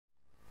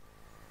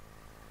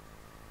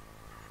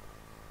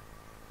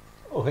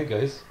Oh, hey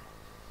guys.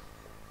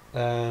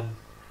 I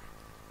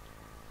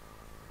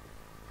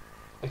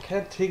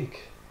can't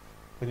think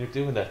when you're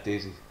doing that,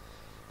 Daisy.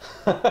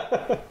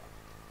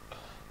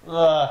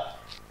 Ah.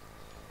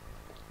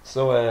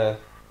 So,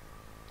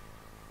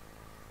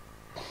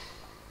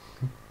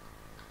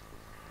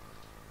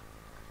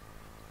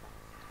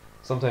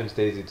 sometimes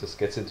Daisy just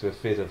gets into a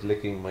fit of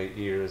licking my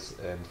ears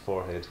and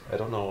forehead. I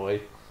don't know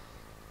why.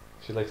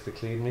 She likes to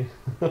clean me.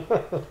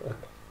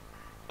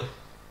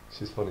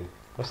 She's funny.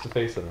 What's the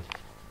face on it?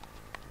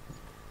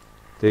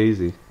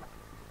 Daisy.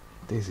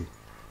 Daisy.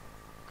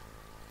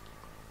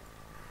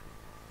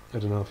 I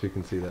don't know if you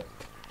can see that.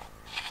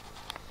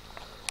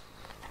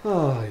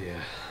 Oh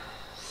yeah.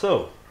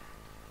 So.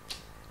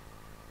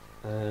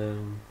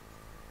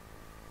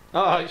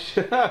 Ah,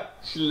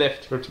 she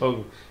left her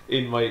tongue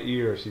in my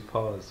ear. She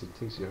paused. I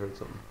think she heard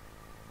something.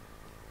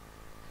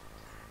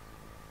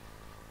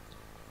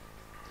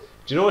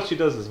 Do you know what she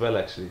does as well,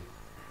 actually?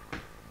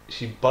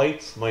 She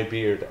bites my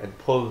beard and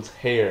pulls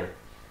hair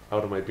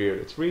out of my beard.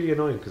 It's really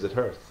annoying because it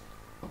hurts.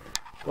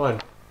 Go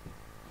on.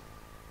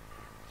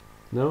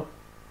 No?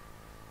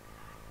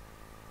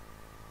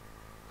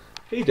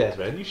 Hey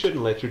Dazran, you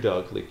shouldn't let your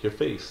dog lick your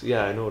face.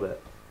 Yeah, I know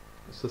that.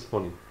 It's just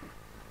funny.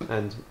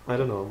 And, I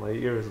don't know, my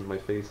ear isn't my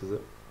face, is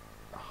it?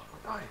 Oh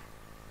my eye.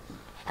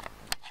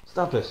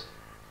 Stop it.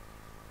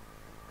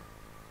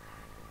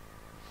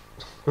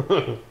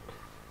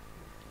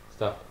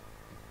 Stop.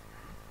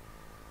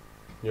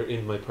 You're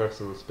in my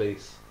personal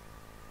space.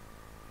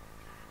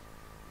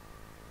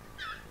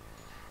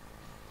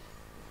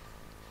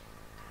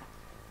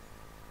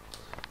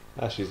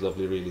 She's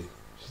lovely, really.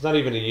 She's not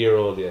even a year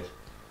old yet. Isn't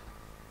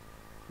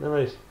that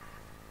right?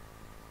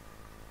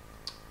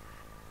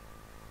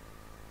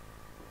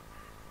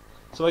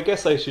 So I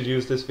guess I should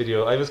use this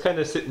video. I was kind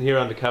of sitting here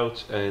on the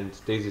couch and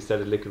Daisy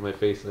started licking my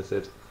face and I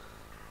said,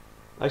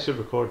 I should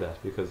record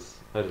that because,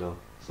 I don't know,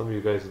 some of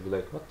you guys would be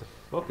like, what the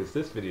fuck is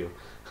this video?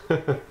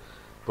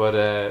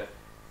 But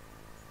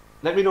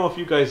let me know if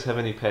you guys have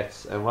any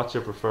pets and what's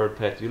your preferred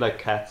pet. Do you like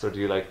cats or do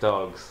you like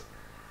dogs?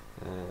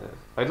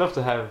 I'd love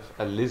to have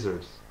a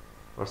lizard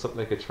or something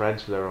like a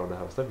tarantula around the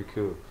house. That'd be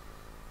cool.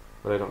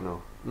 But I don't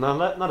know. No,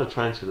 not a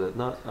tarantula.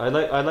 I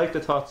like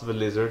the thoughts of a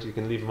lizard. You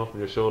can leave them up on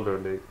your shoulder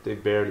and they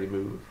barely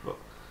move. But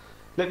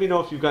let me know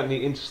if you've got any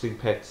interesting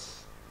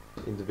pets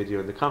in the video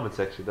in the comment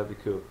section. That'd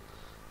be cool.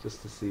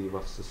 Just to see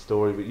what's the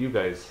story with you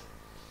guys.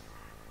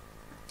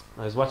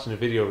 I was watching a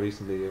video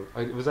recently.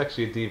 It was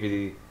actually a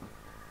DVD.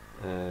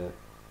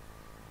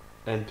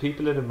 And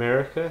people in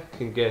America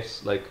can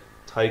get like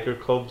tiger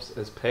cubs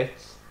as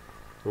pets.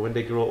 But when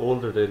they grow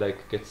older, they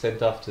like get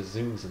sent off to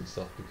zoos and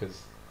stuff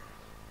because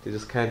they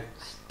just can't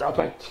stop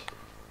it.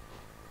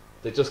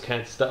 They just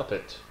can't stop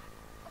it.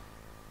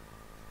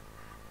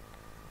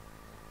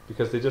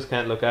 Because they just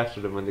can't look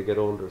after them when they get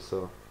older,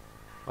 so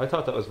I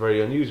thought that was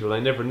very unusual. I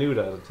never knew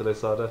that until I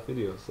saw that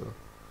video, so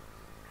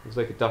it was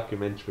like a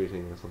documentary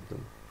thing or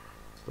something.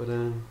 But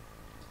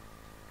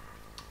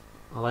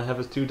all I have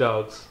is 2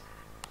 dogs.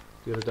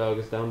 The other dog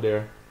is down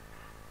there.